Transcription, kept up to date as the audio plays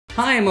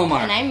Hi, I'm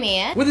Omar. And I'm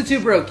Mia. We're the Two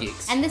Broke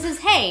Geeks. And this is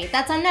Hey,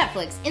 That's on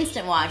Netflix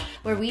Instant Watch,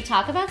 where we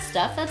talk about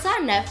stuff that's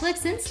on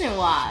Netflix Instant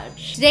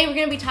Watch. Today we're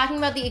going to be talking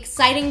about the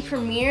exciting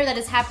premiere that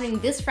is happening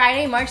this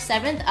Friday, March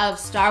 7th, of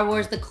Star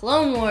Wars The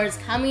Clone Wars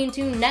coming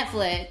to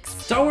Netflix.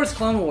 Star Wars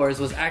Clone Wars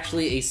was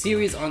actually a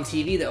series on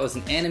TV that was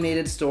an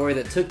animated story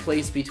that took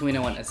place between, I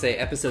want to say,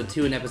 Episode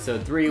 2 and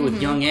Episode 3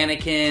 with young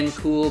Anakin,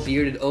 cool,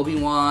 bearded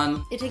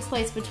Obi-Wan. It takes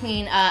place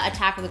between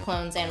Attack of the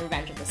Clones and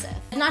Revenge of the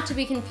Sith. Not to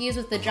be confused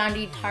with the John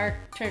D.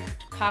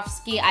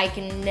 Tartakovsky, I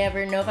can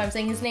never know if I'm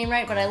saying his name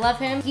right, but I love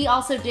him. He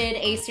also did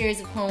a series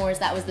of Clone Wars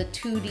that was the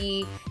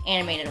 2D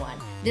animated one.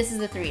 This is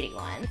the 3D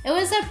one. It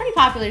was a pretty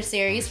popular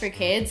series for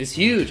kids. It's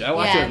huge. I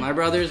watched it with my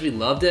brothers. We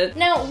loved it.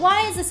 Now,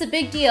 why is this a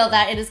big deal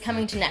that it is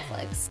coming to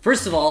Netflix?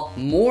 First of all,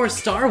 more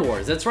Star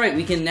Wars. That's right.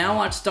 We can now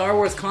watch Star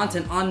Wars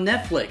content on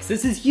Netflix.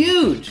 This is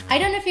huge. I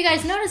don't know if you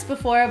guys noticed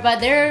before, but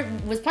there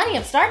was plenty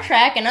of Star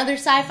Trek and other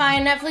sci-fi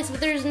on Netflix,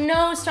 but there's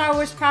no Star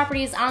Wars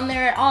properties on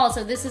there at all.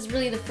 So this is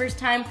really the first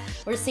time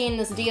we're seeing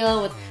this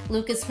deal with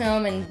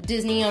Lucasfilm and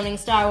Disney owning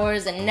Star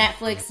Wars and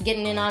Netflix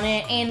getting in on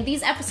it. And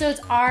these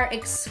episodes are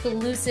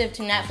exclusive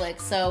to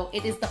Netflix, so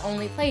it is the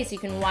only place you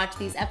can watch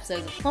these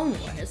episodes of Clone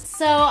Wars.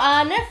 So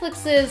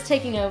Netflix is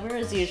taking over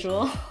as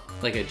usual.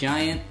 Like a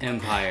giant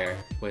empire.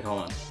 Wait,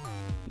 hold on.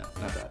 No,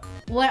 not that.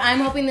 What I'm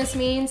hoping this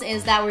means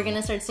is that we're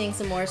gonna start seeing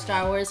some more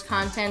Star Wars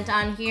content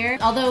on here.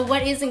 Although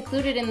what is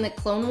included in the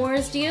Clone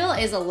Wars deal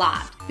is a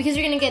lot. Because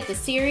you're gonna get the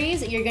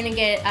series, you're gonna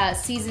get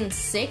season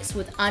 6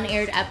 with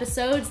unaired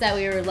episodes that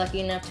we were lucky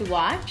enough to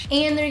watch.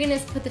 And they're gonna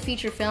put the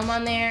feature film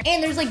on there.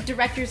 And there's like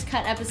director's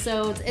cut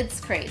episodes.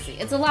 It's crazy.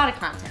 It's a lot of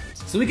content.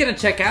 So we gotta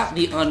check out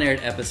the unaired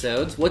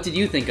episodes. What did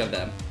you think of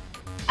them?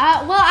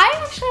 Well, I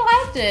actually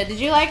liked it. Did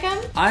you like them?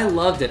 I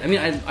loved it. I mean,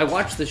 I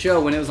watched the show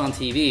when it was on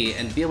TV,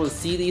 and to be able to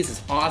see these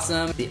is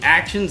awesome. The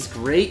action's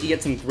great. You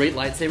get some great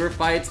lightsaber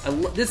fights.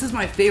 This is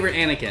my favorite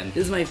Anakin.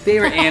 This is my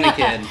favorite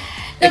Anakin.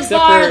 The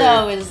bar,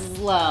 though, is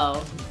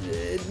low.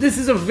 This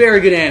is a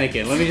very good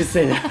Anakin, let me just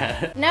say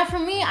that. Now for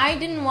me, I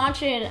didn't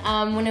watch it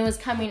when it was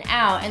coming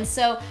out, and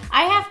so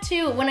I have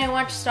to, when I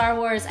watch Star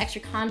Wars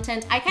extra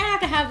content, I kind of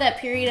have to have that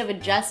period of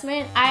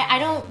adjustment. I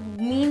don't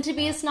mean to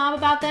be a snob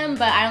about them,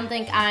 but I don't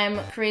think I'm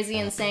crazy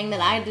in saying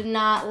that I did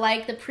not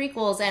like the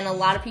prequels, and a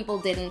lot of people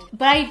didn't.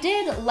 But I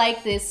did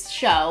like this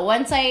show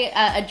once I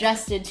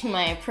adjusted to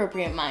my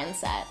appropriate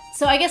mindset.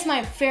 So I guess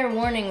my fair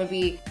warning would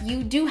be,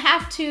 you do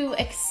have to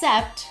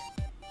accept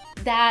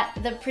that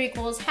the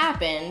prequels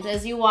happened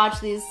as you watch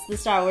the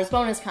Star Wars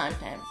bonus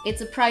content. It's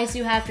a price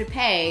you have to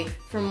pay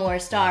for more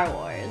Star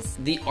Wars.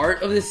 The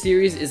art of this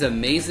series is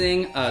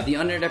amazing. The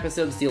unaired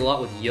episodes deal a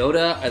lot with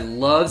Yoda. I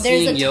love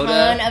seeing Yoda.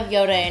 There's a ton of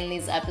Yoda in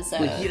these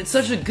episodes. Like, it's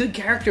such a good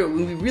character.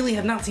 We really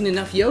have not seen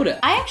enough Yoda.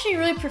 I actually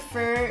really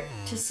prefer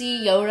to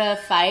see Yoda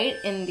fight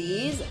in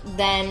these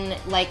than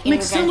like in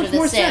Revenge of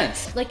the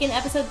Sith. Like in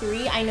episode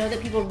 3, I know that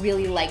people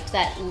really liked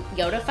that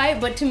Yoda fight,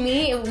 but to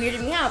me it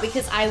weirded me out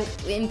because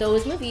in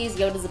those movies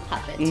Yoda's a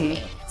puppet to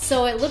me.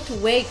 So it looked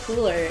way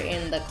cooler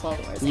in the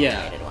Clone Wars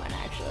animated one,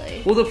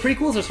 actually. Well, the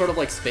prequels are sort of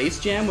like Space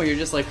Jam, where you're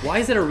just like, why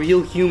is it a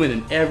real human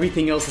and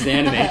everything else is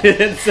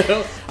animated?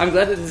 So I'm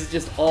glad that this is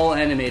just all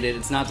animated.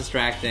 It's not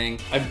distracting.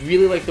 I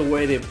really like the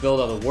way they build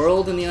out the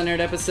world in the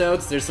unaired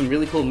episodes. There's some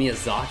really cool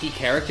Miyazaki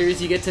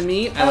characters you get to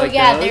meet. I like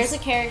those. There's a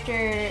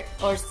character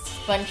or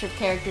bunch of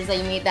characters that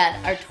you meet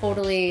that are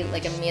totally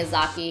like a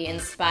Miyazaki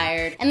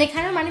inspired, and they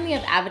kind of reminded me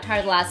of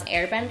Avatar: The Last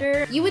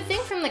Airbender. You would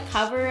think from the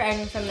cover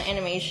and from the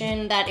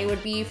animation that it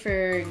would be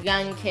for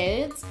young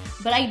kids,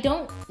 but I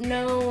don't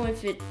know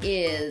if it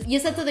is. You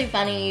said something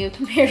funny. You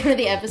compared one of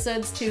the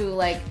episodes to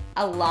like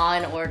a Law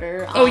and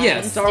Order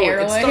on Star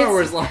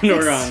Wars Law and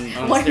Order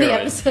on one steroids. Of the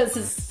episodes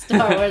is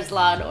Star Wars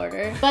Law and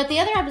Order. But the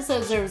other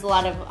episodes, there was a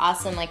lot of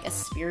awesome, like a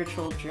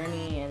spiritual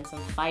journey and some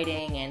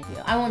fighting, and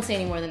I won't say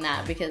any more than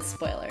that because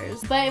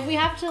spoilers. But if we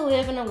have to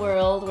live in a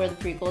world where the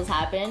prequels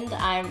happened,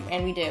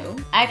 and we do,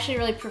 I actually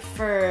really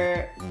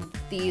prefer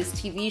these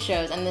TV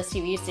shows and this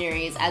TV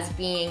series as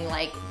being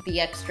like the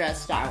extra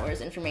Star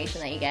Wars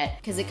information that you get,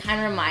 because it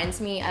kind of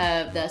reminds me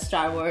of the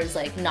Star Wars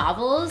like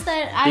novels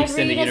that I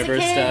read as a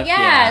kid. Stuff,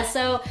 yeah,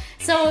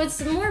 so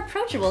it's more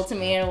approachable to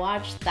me to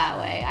watch that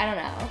way. I don't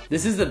know.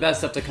 This is the best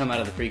stuff to come out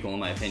of the prequel, in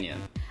my opinion.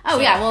 Oh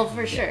yeah, well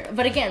for sure.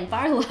 But again,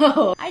 bar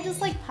low. I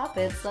just like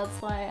puppets.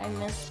 That's why I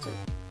missed it.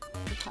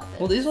 Puppets.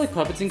 Well, these are like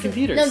puppets and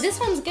computers. No, this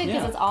one's good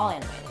because it's all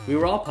animated. We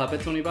were all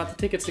puppets when we bought the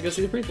tickets to go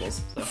see the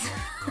prequels. So.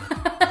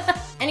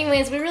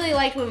 Anyways, we really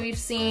liked what we've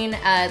seen.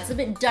 It's a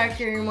bit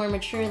darker, more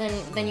mature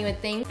than you would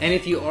think. And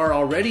if you are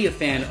already a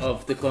fan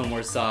of the Clone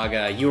Wars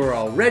saga, you are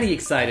already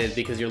excited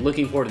because you're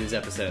looking forward to these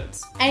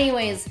episodes.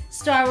 Anyways,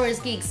 Star Wars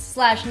geeks /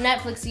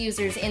 Netflix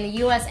users in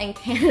the US and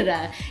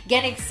Canada,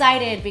 get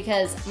excited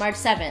because March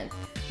 7th,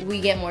 we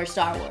get more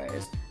Star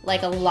Wars.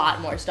 Like a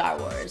lot more Star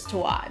Wars to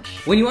watch.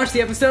 When you watch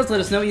the episodes,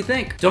 let us know what you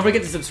think. Don't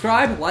forget to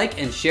subscribe,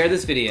 like, and share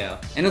this video.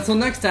 And until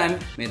next time,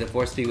 may the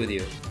Force be with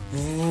you.